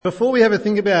Before we have a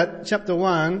think about chapter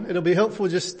 1, it'll be helpful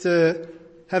just to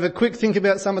have a quick think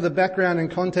about some of the background and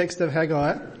context of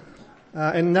Haggai,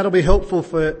 and that'll be helpful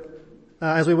for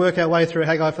as we work our way through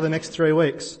Haggai for the next 3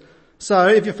 weeks. So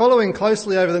if you're following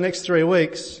closely over the next 3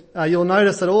 weeks, you'll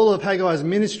notice that all of Haggai's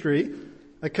ministry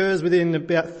occurs within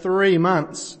about 3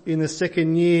 months in the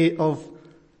second year of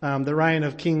the reign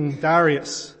of King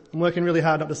Darius. I'm working really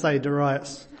hard not to say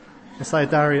Darius. I say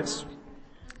Darius.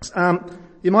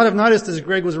 You might have noticed as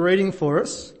Greg was reading for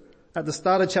us, at the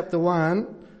start of chapter 1,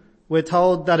 we're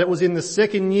told that it was in the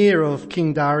second year of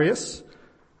King Darius,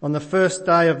 on the first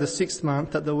day of the 6th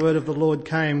month, that the word of the Lord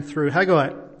came through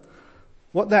Haggai.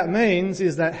 What that means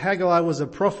is that Haggai was a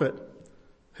prophet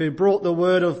who brought the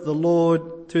word of the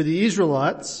Lord to the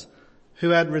Israelites who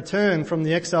had returned from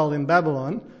the exile in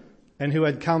Babylon and who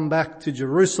had come back to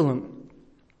Jerusalem.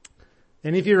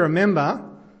 And if you remember,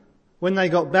 when they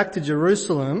got back to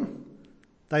Jerusalem,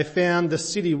 they found the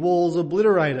city walls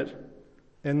obliterated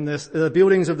and the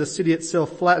buildings of the city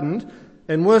itself flattened.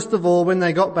 And worst of all, when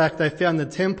they got back, they found the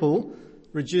temple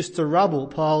reduced to rubble,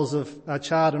 piles of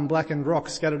charred and blackened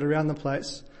rocks scattered around the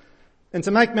place. And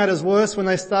to make matters worse, when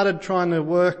they started trying to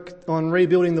work on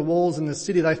rebuilding the walls in the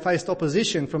city, they faced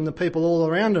opposition from the people all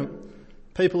around them.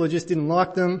 People who just didn't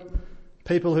like them,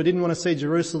 people who didn't want to see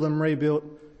Jerusalem rebuilt,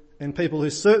 and people who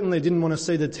certainly didn't want to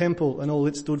see the temple and all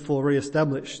it stood for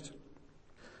re-established.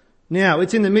 Now,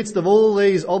 it's in the midst of all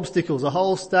these obstacles, a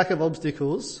whole stack of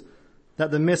obstacles,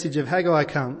 that the message of Haggai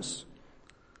comes.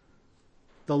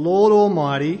 The Lord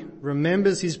Almighty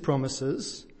remembers his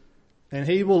promises, and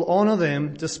he will honour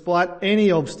them despite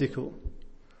any obstacle.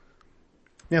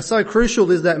 Now, so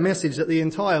crucial is that message that the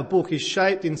entire book is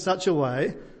shaped in such a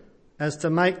way as to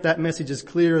make that message as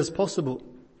clear as possible.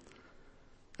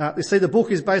 You see, the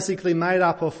book is basically made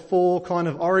up of 4 kind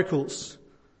of oracles.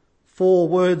 4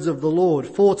 words of the Lord.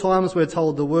 4 times we're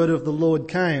told the word of the Lord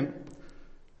came.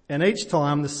 And each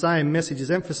time the same message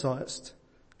is emphasised.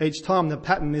 Each time the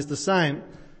pattern is the same.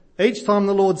 Each time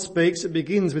the Lord speaks, it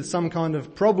begins with some kind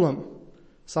of problem,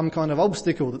 some kind of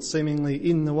obstacle that's seemingly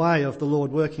in the way of the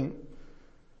Lord working.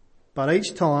 But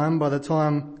each time, by the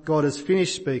time God has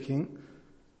finished speaking,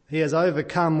 he has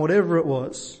overcome whatever it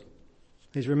was.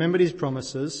 He's remembered his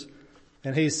promises,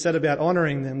 and he's set about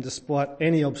honouring them despite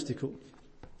any obstacle.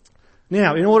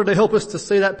 Now, in order to help us to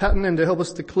see that pattern and to help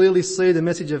us to clearly see the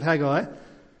message of Haggai,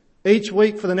 each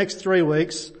week for the next 3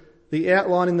 weeks, the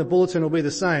outline in the bulletin will be the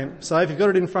same. So if you've got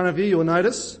it in front of you, you'll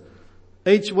notice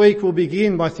each week we'll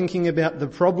begin by thinking about the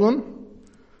problem.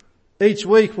 Each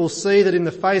week we'll see that in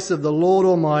the face of the Lord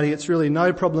Almighty, it's really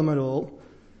no problem at all.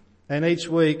 And each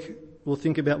week we'll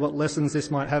think about what lessons this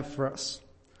might have for us.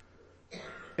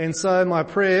 And so my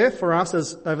prayer for us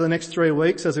over the next 3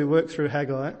 weeks as we work through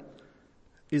Haggai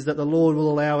is that the Lord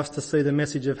will allow us to see the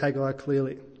message of Haggai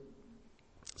clearly.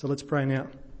 So let's pray now.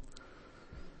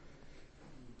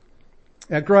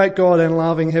 Our great God and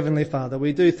loving Heavenly Father,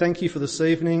 we do thank you for this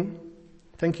evening.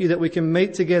 Thank you that we can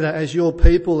meet together as your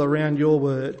people around your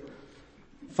word.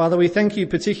 Father, we thank you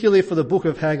particularly for the book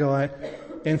of Haggai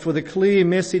and for the clear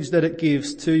message that it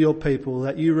gives to your people,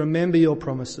 that you remember your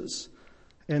promises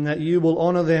and that you will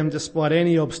honour them despite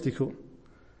any obstacle.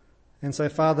 And so,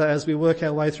 Father, as we work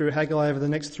our way through Haggai over the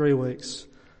next 3 weeks,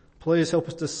 please help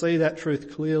us to see that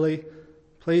truth clearly.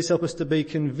 Please help us to be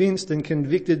convinced and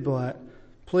convicted by it.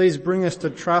 Please bring us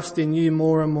to trust in you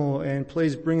more and more, and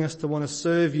please bring us to want to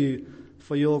serve you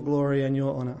for your glory and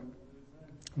your honour.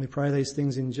 We pray these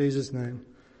things in Jesus' name.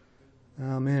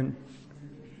 Amen.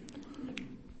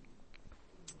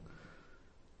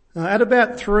 At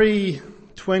about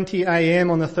 3:20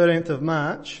 a.m. on the 13th of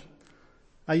March,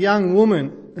 a young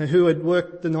woman who had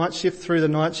worked the night shift through the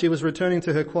night, she was returning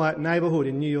to her quiet neighbourhood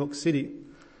in New York City.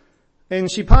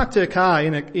 And she parked her car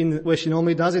in where she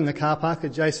normally does, in the car park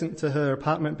adjacent to her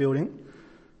apartment building.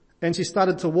 And she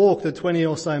started to walk the 20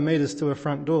 or so metres to her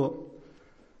front door.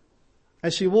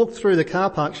 As she walked through the car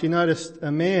park, she noticed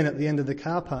a man at the end of the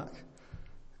car park.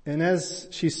 And as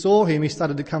she saw him, he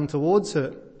started to come towards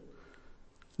her.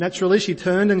 Naturally, she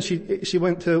turned and she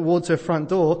went towards her front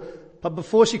door. But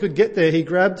before she could get there, he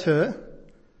grabbed her,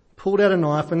 pulled out a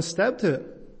knife and stabbed her.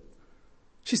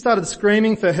 She started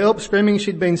screaming for help, screaming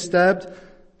she'd been stabbed,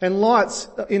 and lights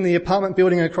in the apartment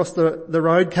building across the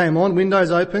road came on,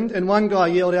 windows opened, and one guy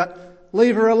yelled out,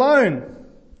 "Leave her alone!"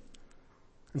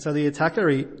 And so the attacker,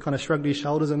 he kind of shrugged his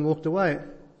shoulders and walked away.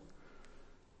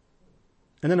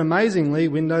 And then amazingly,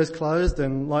 windows closed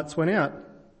and lights went out.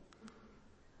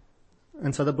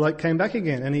 And so the bloke came back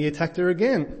again and he attacked her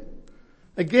again.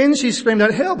 Again she screamed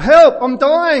out, "Help, help, I'm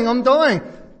dying, I'm dying."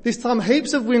 This time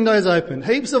heaps of windows opened,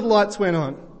 heaps of lights went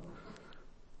on.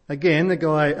 Again, the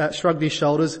guy shrugged his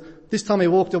shoulders. This time he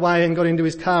walked away and got into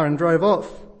his car and drove off.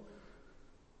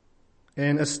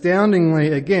 And astoundingly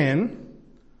again,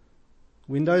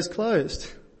 windows closed.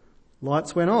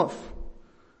 Lights went off.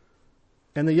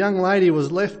 And the young lady was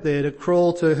left there to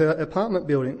crawl to her apartment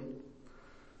building.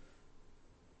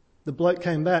 The bloke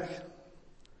came back.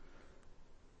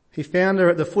 He found her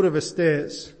at the foot of her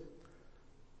stairs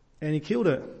and he killed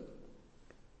her.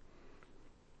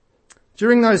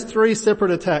 During those 3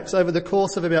 separate attacks over the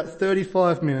course of about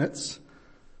 35 minutes,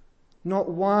 not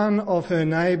one of her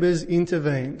neighbours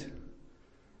intervened.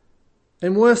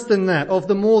 And worse than that, of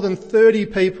the more than 30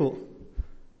 people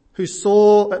who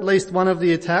saw at least one of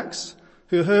the attacks,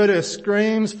 who heard her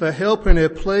screams for help and her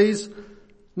pleas,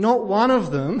 not one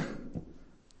of them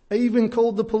even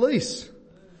called the police.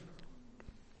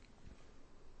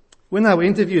 When they were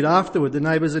interviewed afterward, the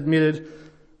neighbours admitted,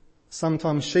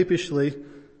 sometimes sheepishly,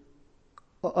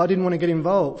 I didn't want to get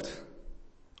involved,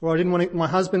 or I didn't want my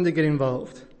husband to get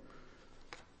involved.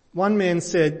 One man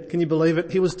said, can you believe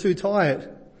it, he was too tired,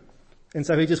 and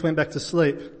so he just went back to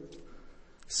sleep.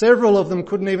 Several of them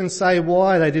couldn't even say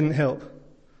why they didn't help.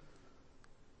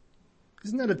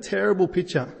 Isn't that a terrible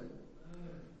picture?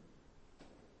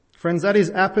 Friends, that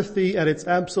is apathy at its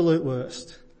absolute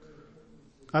worst.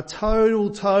 A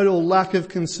total lack of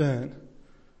concern.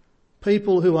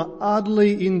 People who are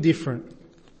utterly indifferent.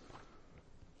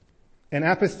 And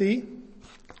apathy,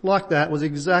 like that, was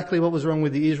exactly what was wrong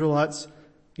with the Israelites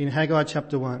in Haggai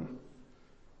chapter 1.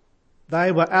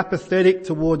 They were apathetic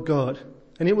toward God,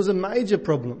 and it was a major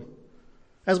problem.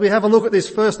 As we have a look at this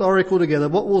first oracle together,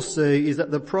 what we'll see is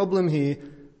that the problem here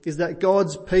is that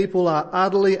God's people are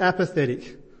utterly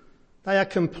apathetic. They are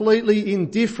completely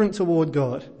indifferent toward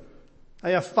God.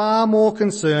 They are far more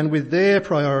concerned with their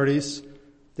priorities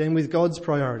than with God's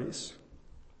priorities.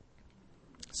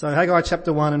 So Haggai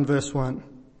chapter 1 and verse 1.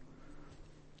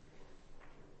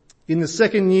 In the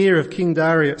 2nd year of King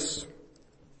Darius,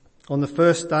 on the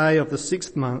 1st day of the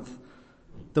 6th month,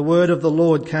 the word of the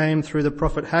Lord came through the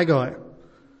prophet Haggai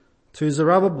to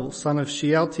Zerubbabel, son of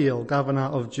Shealtiel, governor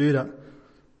of Judah,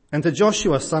 and to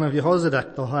Joshua, son of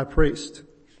Jehozadak, the high priest.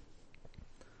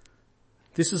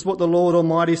 This is what the Lord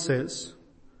Almighty says.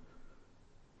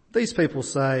 These people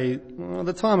say,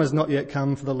 the time has not yet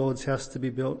come for the Lord's house to be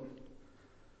built.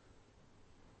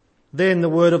 Then the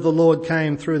word of the Lord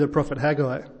came through the prophet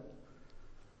Haggai.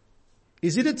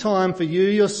 Is it a time for you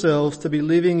yourselves to be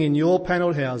living in your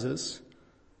panelled houses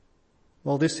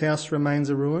while this house remains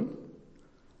a ruin?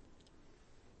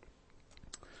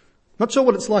 Not sure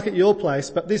what it's like at your place,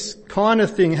 but this kind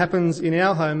of thing happens in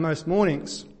our home most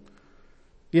mornings.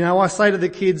 You know, I say to the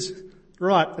kids,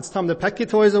 right, it's time to pack your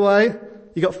toys away.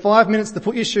 You got 5 minutes to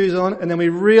put your shoes on, and then we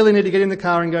really need to get in the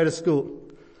car and go to school.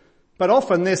 But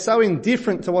often they're so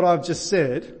indifferent to what I've just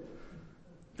said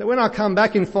that when I come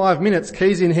back in 5 minutes,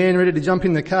 keys in hand, ready to jump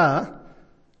in the car,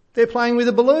 they're playing with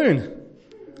a balloon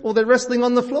or they're wrestling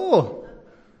on the floor.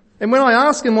 And when I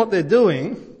ask them what they're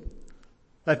doing,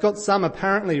 they've got some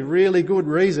apparently really good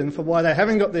reason for why they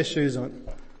haven't got their shoes on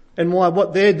and why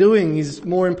what they're doing is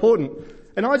more important.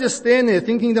 And I just stand there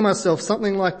thinking to myself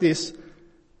something like this: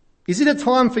 is it a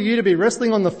time for you to be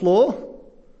wrestling on the floor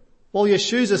while your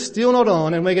shoes are still not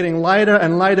on and we're getting later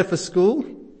and later for school?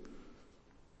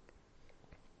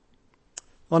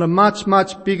 On a much,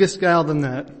 much bigger scale than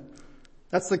that,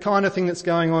 that's the kind of thing that's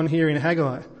going on here in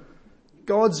Haggai.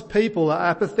 God's people are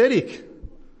apathetic.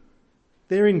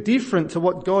 They're indifferent to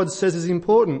what God says is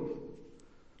important.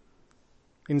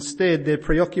 Instead, they're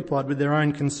preoccupied with their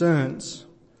own concerns.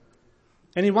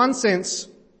 And in one sense,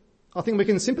 I think we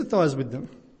can sympathise with them.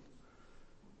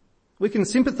 We can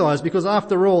sympathise because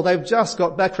after all, they've just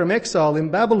got back from exile in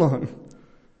Babylon.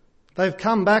 They've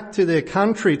come back to their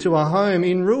country, to a home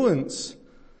in ruins.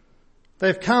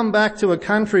 They've come back to a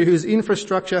country whose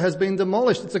infrastructure has been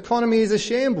demolished. Its economy is a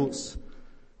shambles.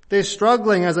 They're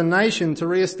struggling as a nation to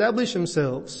re-establish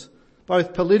themselves,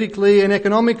 both politically and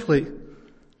economically.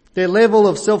 Their level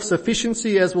of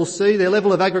self-sufficiency, as we'll see, their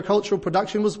level of agricultural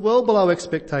production was well below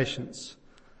expectations.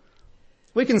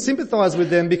 We can sympathise with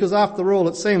them because after all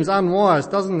it seems unwise,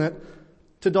 doesn't it,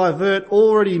 to divert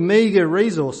already meagre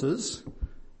resources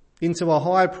into a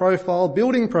high-profile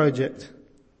building project,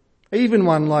 even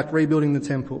one like rebuilding the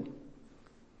temple.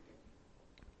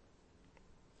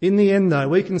 In the end though,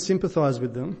 we can sympathise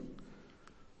with them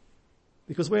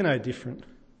because we're no different.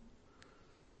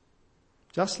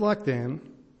 Just like them,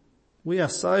 we are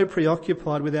so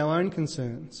preoccupied with our own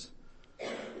concerns.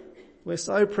 We're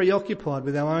so preoccupied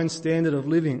with our own standard of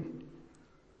living.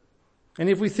 And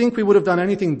if we think we would have done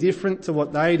anything different to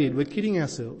what they did, we're kidding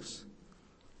ourselves.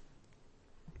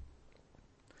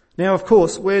 Now, of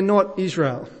course, we're not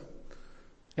Israel.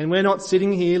 And we're not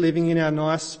sitting here living in our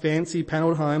nice, fancy,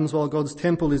 panelled homes while God's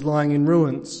temple is lying in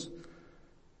ruins.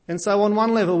 And so on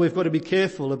one level, we've got to be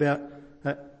careful about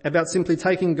simply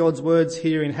taking God's words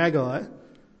here in Haggai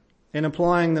and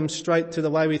applying them straight to the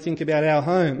way we think about our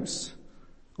homes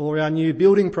or our new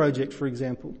building project, for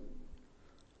example.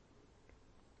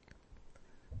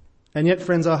 And yet,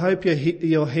 friends, I hope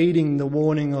you're heeding the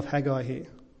warning of Haggai here.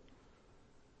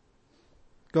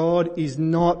 God is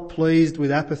not pleased with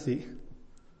apathy.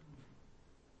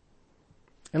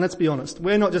 And let's be honest,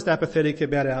 we're not just apathetic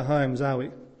about our homes, are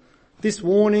we? This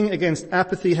warning against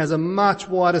apathy has a much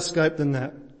wider scope than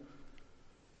that.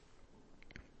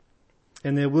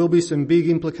 And there will be some big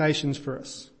implications for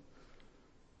us.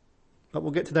 But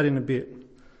we'll get to that in a bit.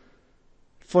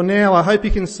 For now, I hope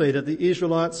you can see that the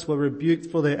Israelites were rebuked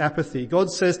for their apathy.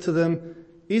 God says to them,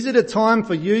 "Is it a time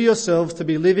for you yourselves to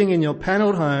be living in your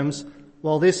panelled homes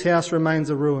while this house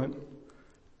remains a ruin?"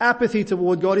 Apathy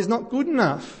toward God is not good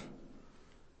enough.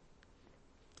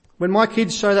 When my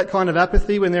kids show that kind of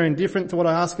apathy, when they're indifferent to what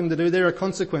I ask them to do, there are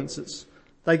consequences.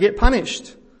 They get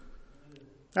punished.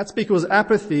 That's because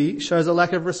apathy shows a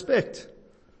lack of respect.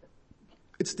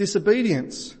 It's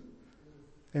disobedience.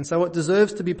 And so it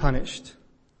deserves to be punished.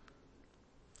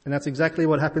 And that's exactly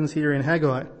what happens here in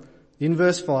Haggai. In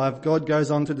verse 5, God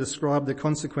goes on to describe the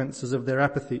consequences of their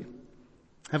apathy.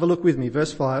 Have a look with me,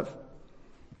 verse 5.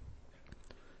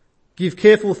 "Give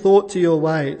careful thought to your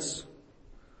ways.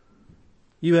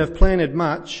 You have planted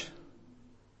much,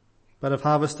 but have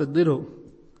harvested little.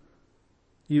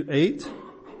 You eat,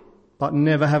 but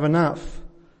never have enough.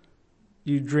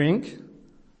 You drink,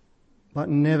 but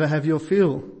never have your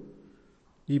fill.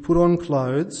 You put on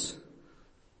clothes,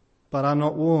 but are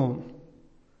not warm.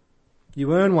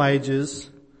 You earn wages,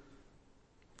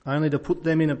 only to put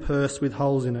them in a purse with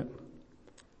holes in it."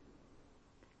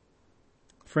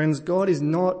 Friends, God is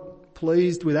not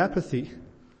pleased with apathy.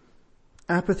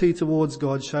 Apathy towards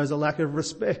God shows a lack of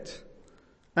respect.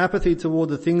 Apathy toward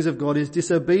the things of God is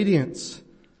disobedience,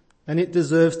 and it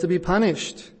deserves to be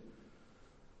punished.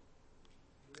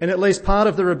 And at least part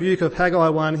of the rebuke of Haggai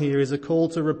 1 here is a call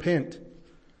to repent.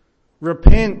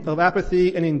 Repent of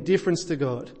apathy and indifference to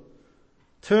God.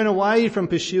 Turn away from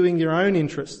pursuing your own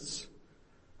interests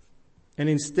and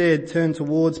instead turn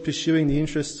towards pursuing the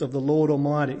interests of the Lord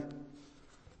Almighty.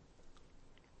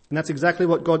 And that's exactly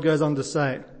what God goes on to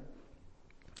say.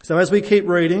 So as we keep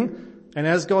reading and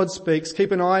as God speaks,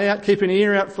 keep an eye out, keep an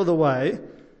ear out for the way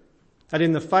that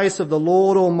in the face of the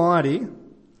Lord Almighty,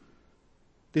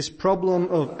 this problem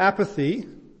of apathy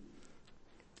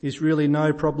is really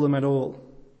no problem at all.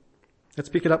 Let's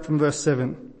pick it up from verse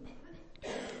 7.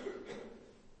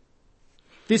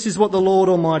 "This is what the Lord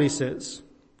Almighty says.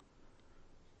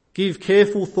 Give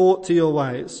careful thought to your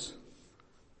ways.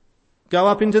 Go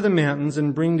up into the mountains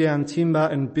and bring down timber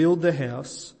and build the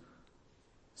house,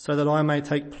 so that I may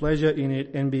take pleasure in it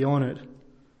and be honoured,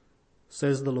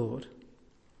 says the Lord."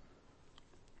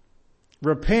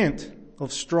 Repent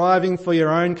of striving for your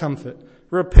own comfort.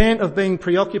 Repent of being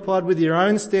preoccupied with your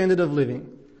own standard of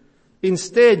living.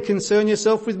 Instead, concern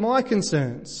yourself with my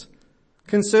concerns.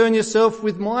 Concern yourself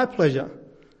with my pleasure.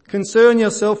 Concern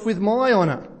yourself with my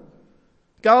honour.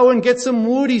 Go and get some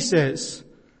wood, he says,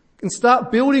 and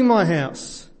start building my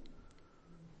house.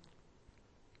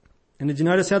 And did you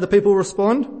notice how the people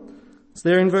respond? It's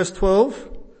there in verse 12.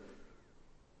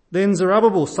 "Then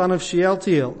Zerubbabel, son of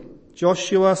Shealtiel,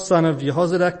 Joshua, son of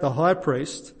Jehozadak, the high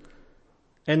priest,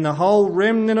 and the whole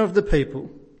remnant of the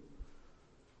people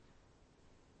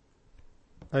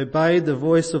obeyed the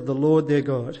voice of the Lord their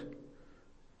God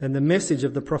and the message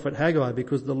of the prophet Haggai,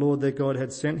 because the Lord their God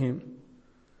had sent him.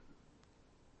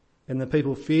 And the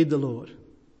people feared the Lord."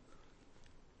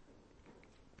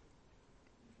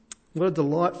 What a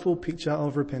delightful picture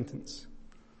of repentance.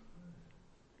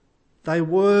 They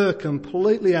were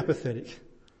completely apathetic.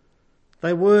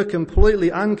 They were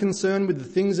completely unconcerned with the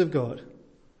things of God.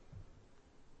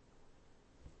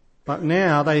 But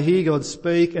now they hear God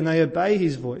speak and they obey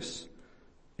his voice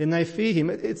and they fear him.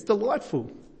 It's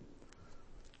delightful.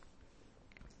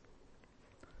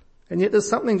 And yet there's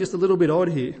something just a little bit odd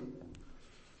here.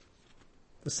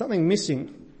 There's something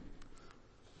missing.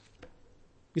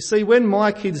 You see, when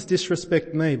my kids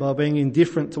disrespect me by being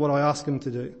indifferent to what I ask them to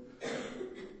do,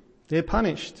 they're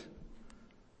punished.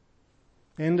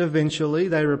 And eventually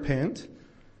they repent.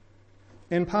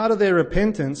 And part of their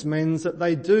repentance means that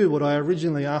they do what I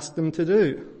originally asked them to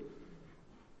do.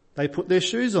 They put their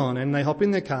shoes on and they hop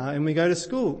in their car and we go to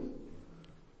school.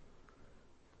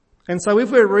 And so if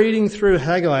we're reading through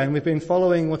Haggai and we've been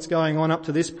following what's going on up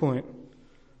to this point,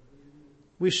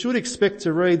 we should expect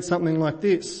to read something like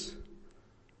this.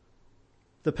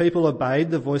 The people obeyed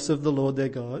the voice of the Lord their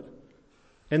God,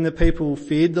 and the people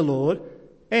feared the Lord,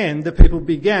 and the people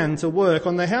began to work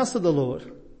on the house of the Lord.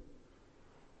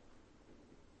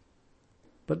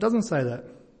 But it doesn't say that.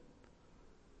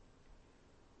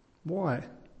 Why?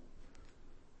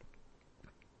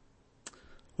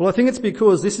 Well, I think it's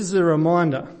because this is a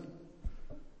reminder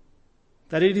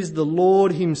that it is the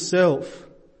Lord himself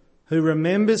who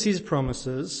remembers his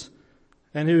promises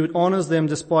and who honours them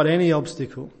despite any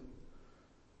obstacle.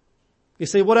 You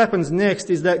see, what happens next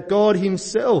is that God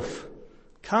himself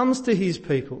comes to his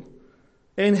people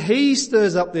and he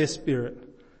stirs up their spirit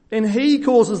and he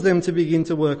causes them to begin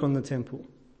to work on the temple.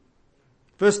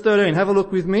 Verse 13, have a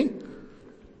look with me.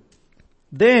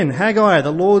 Then Haggai,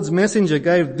 the Lord's messenger,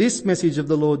 gave this message of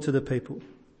the Lord to the people.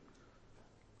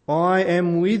 I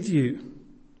am with you,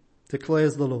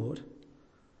 declares the Lord.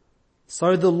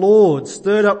 So the Lord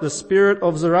stirred up the spirit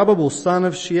of Zerubbabel, son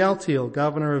of Shealtiel,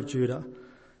 governor of Judah.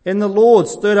 And the Lord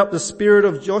stirred up the spirit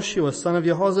of Joshua, son of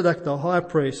Jehozadak, the high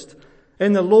priest.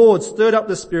 And the Lord stirred up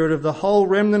the spirit of the whole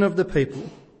remnant of the people.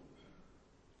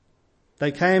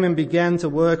 They came and began to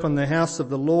work on the house of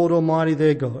the Lord Almighty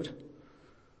their God.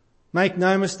 Make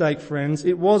no mistake, friends,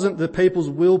 it wasn't the people's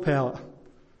willpower.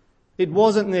 It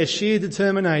wasn't their sheer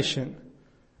determination.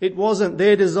 It wasn't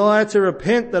their desire to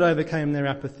repent that overcame their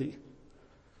apathy.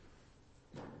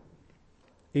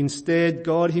 Instead,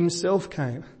 God himself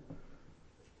came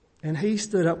and he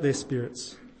stirred up their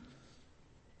spirits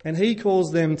and he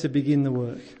caused them to begin the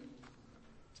work.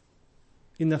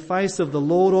 In the face of the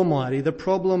Lord Almighty, the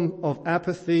problem of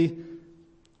apathy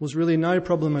was really no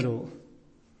problem at all.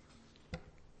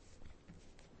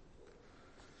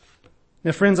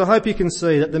 Now friends, I hope you can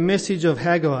see that the message of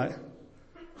Haggai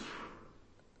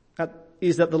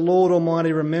is that the Lord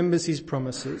Almighty remembers his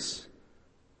promises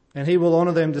and he will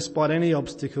honour them despite any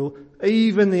obstacle,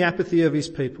 even the apathy of his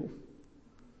people.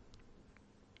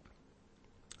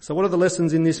 So what are the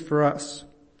lessons in this for us?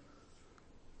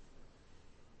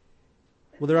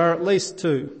 Well, there are at least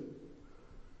two.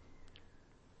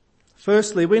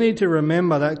 Firstly, we need to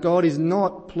remember that God is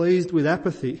not pleased with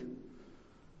apathy.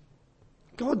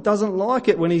 God doesn't like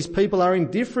it when his people are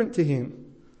indifferent to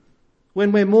him,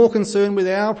 when we're more concerned with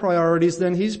our priorities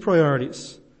than his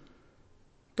priorities.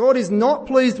 God is not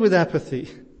pleased with apathy.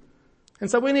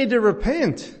 And so we need to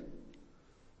repent.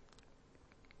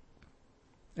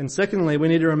 And secondly, we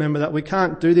need to remember that we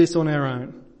can't do this on our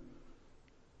own.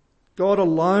 God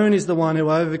alone is the one who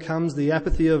overcomes the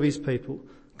apathy of his people.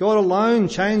 God alone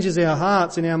changes our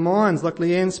hearts and our minds, like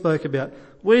Leanne spoke about.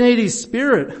 We need his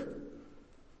Spirit.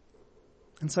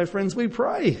 And so friends, we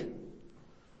pray.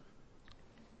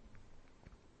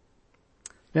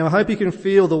 Now I hope you can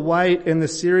feel the weight and the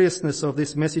seriousness of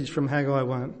this message from Haggai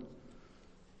 1.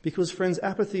 Because friends,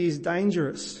 apathy is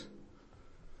dangerous.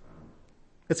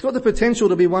 It's got the potential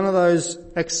to be one of those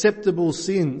acceptable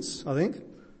sins, I think.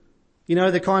 You know,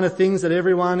 the kind of things that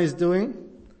everyone is doing.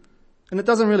 And it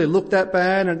doesn't really look that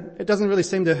bad and it doesn't really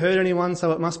seem to hurt anyone,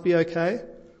 so it must be okay.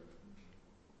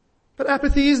 But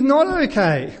apathy is not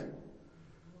okay.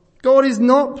 God is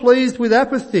not pleased with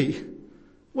apathy.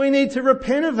 We need to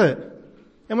repent of it.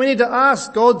 And we need to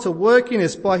ask God to work in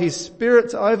us by his Spirit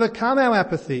to overcome our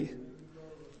apathy.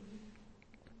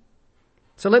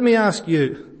 So let me ask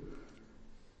you,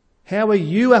 how are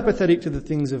you apathetic to the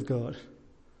things of God?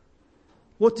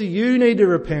 What do you need to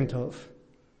repent of?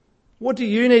 What do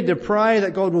you need to pray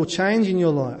that God will change in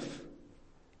your life?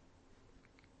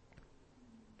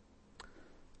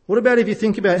 What about if you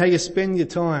think about how you spend your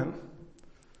time?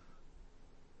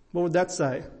 What would that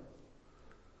say?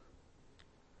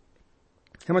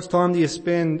 How much time do you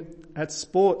spend at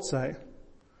sport, say?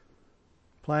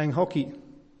 Playing hockey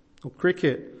or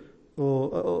cricket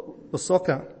or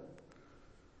soccer?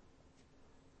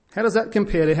 How does that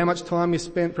compare to how much time you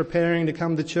spent preparing to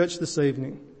come to church this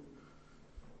evening?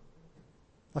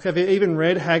 Like, have you even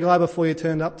read Haggai before you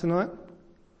turned up tonight?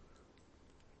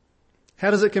 How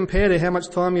does it compare to how much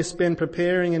time you spend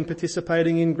preparing and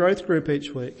participating in growth group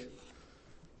each week?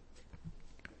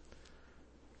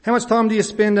 How much time do you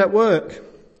spend at work?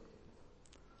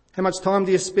 How much time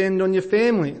do you spend on your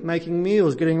family, making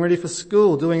meals, getting ready for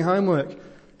school, doing homework?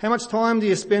 How much time do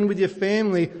you spend with your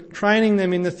family, training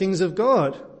them in the things of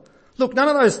God? Look, none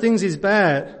of those things is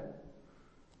bad.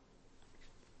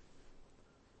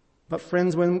 But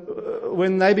friends,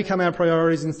 when they become our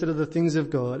priorities instead of the things of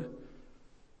God,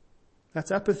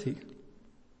 that's apathy.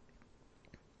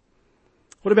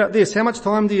 What about this? How much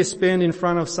time do you spend in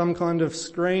front of some kind of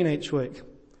screen each week?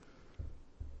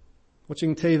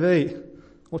 Watching TV,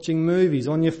 watching movies,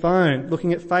 on your phone,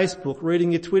 looking at Facebook,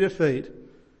 reading your Twitter feed.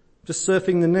 just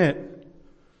surfing the net.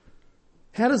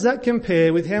 How does that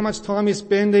compare with how much time you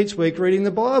spend each week reading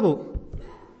the Bible?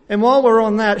 And while we're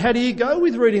on that, how do you go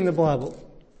with reading the Bible?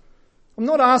 I'm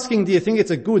not asking, do you think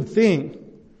it's a good thing?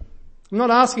 I'm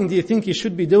not asking, do you think you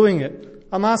should be doing it?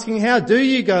 I'm asking, how do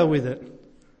you go with it?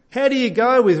 How do you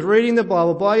go with reading the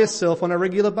Bible by yourself on a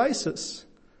regular basis?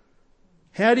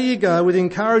 How do you go with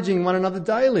encouraging one another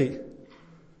daily?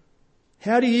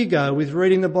 How do you go with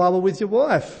reading the Bible with your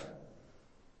wife?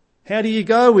 How do you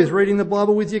go with reading the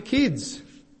Bible with your kids?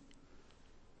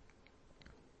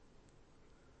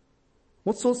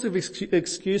 What sorts of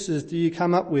excuses do you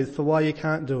come up with for why you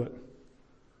can't do it?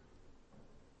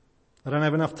 I don't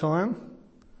have enough time.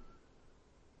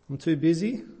 I'm too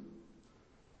busy.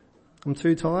 I'm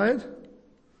too tired.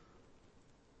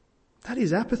 That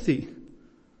is apathy.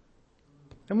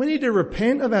 And we need to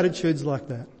repent of attitudes like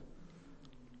that.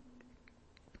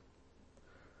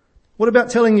 What about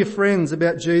telling your friends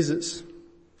about Jesus?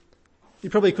 You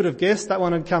probably could have guessed that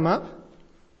one had come up.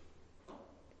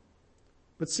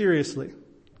 But seriously,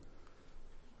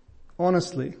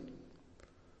 honestly,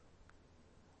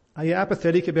 are you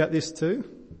apathetic about this too?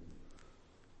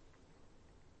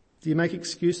 Do you make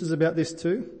excuses about this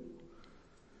too?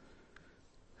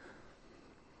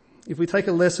 If we take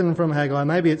a lesson from Haggai,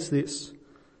 maybe it's this.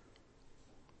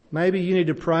 Maybe you need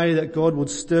to pray that God would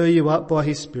stir you up by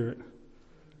His Spirit.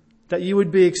 That you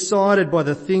would be excited by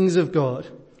the things of God.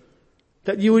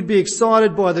 That you would be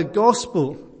excited by the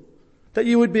gospel. That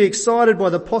you would be excited by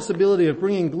the possibility of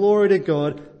bringing glory to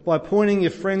God by pointing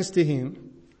your friends to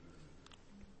Him.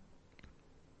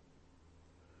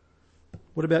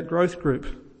 What about growth group?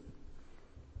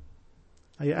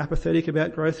 Are you apathetic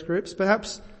about growth groups?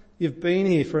 Perhaps you've been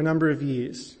here for a number of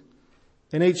years,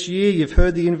 and each year you've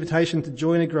heard the invitation to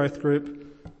join a growth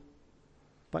group,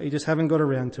 but you just haven't got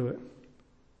around to it.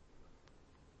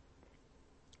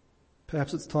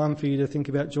 Perhaps it's time for you to think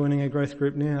about joining a growth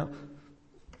group now.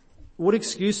 What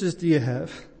excuses do you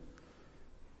have?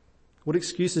 What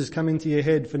excuses come into your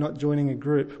head for not joining a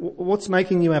group? What's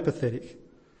making you apathetic?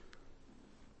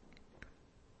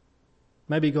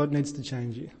 Maybe God needs to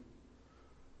change you.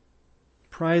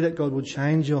 Pray that God will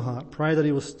change your heart. Pray that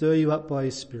He will stir you up by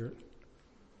His Spirit.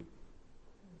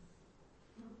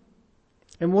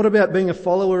 And what about being a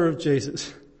follower of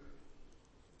Jesus?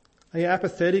 Are you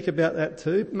apathetic about that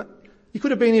too? You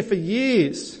could have been here for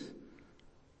years.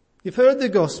 You've heard the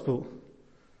gospel,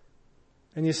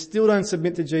 and you still don't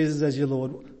submit to Jesus as your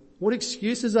Lord. What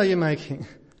excuses are you making?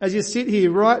 As you sit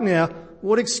here right now,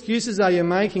 what excuses are you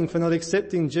making for not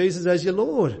accepting Jesus as your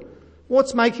Lord?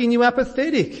 What's making you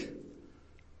apathetic?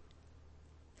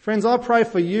 Friends, I pray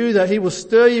for you that He will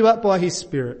stir you up by His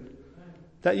Spirit,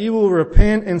 that you will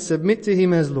repent and submit to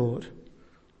Him as Lord.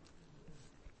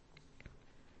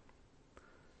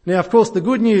 Now, of course, the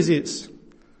good news is,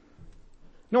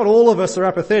 not all of us are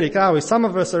apathetic, are we? Some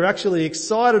of us are actually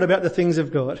excited about the things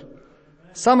of God.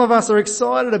 Some of us are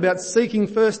excited about seeking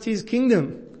first His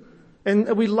kingdom.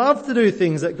 And we love to do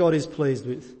things that God is pleased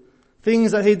with.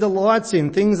 Things that He delights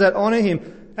in, things that honour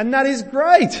Him. And that is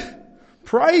great.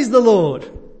 Praise the Lord.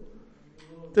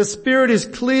 The Spirit is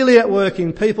clearly at work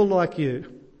in people like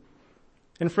you.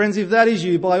 And friends, if that is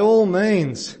you, by all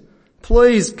means,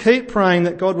 please keep praying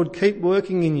that God would keep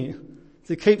working in you,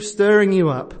 to keep stirring you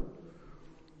up.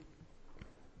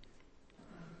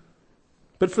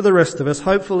 But for the rest of us,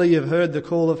 hopefully you've heard the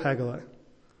call of Haggai.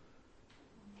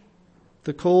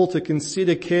 The call to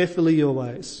consider carefully your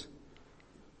ways.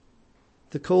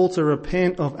 The call to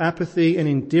repent of apathy and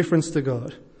indifference to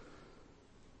God.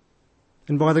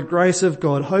 And by the grace of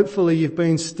God, hopefully you've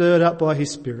been stirred up by His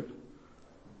Spirit.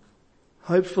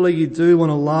 Hopefully you do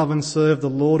want to love and serve the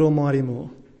Lord Almighty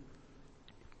more.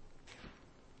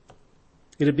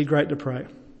 It'd be great to pray.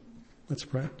 Let's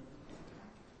pray.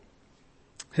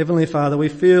 Heavenly Father, we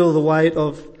feel the weight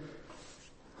of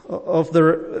the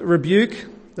rebuke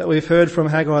that we've heard from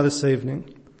Haggai this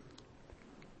evening.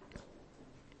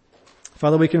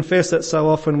 Father, we confess that so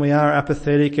often we are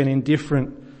apathetic and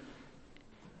indifferent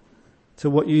to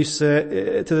what you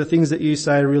say, to the things that you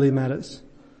say really matters.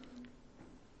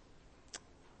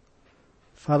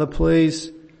 Father, please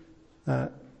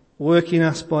work in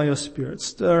us by your Spirit.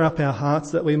 Stir up our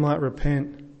hearts that we might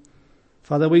repent.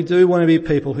 Father, we do want to be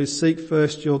people who seek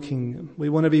first your kingdom. We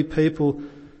want to be people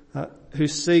who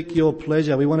seek your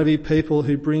pleasure. We want to be people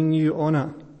who bring you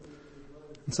honour.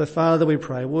 And so, Father, we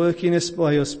pray, work in us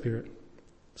by your Spirit.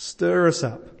 Stir us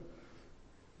up.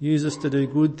 Use us to do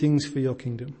good things for your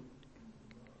kingdom.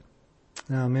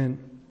 Amen.